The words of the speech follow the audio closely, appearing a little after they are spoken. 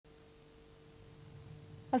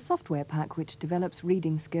A software pack which develops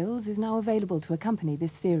reading skills is now available to accompany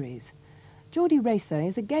this series. Geordie Racer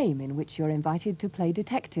is a game in which you're invited to play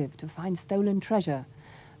detective to find stolen treasure.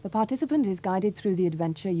 The participant is guided through the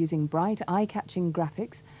adventure using bright, eye-catching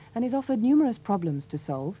graphics and is offered numerous problems to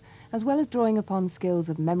solve, as well as drawing upon skills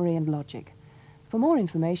of memory and logic. For more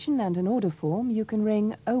information and an order form, you can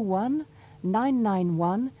ring 01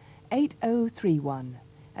 991 8031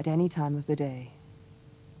 at any time of the day.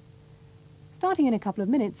 Starting in a couple of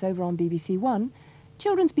minutes over on BBC One,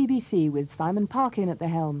 Children's BBC with Simon Parkin at the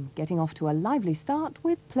helm, getting off to a lively start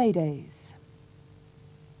with Playdays.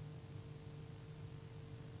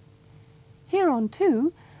 Here on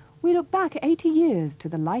 2, we look back 80 years to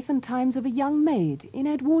the life and times of a young maid in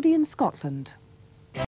Edwardian Scotland.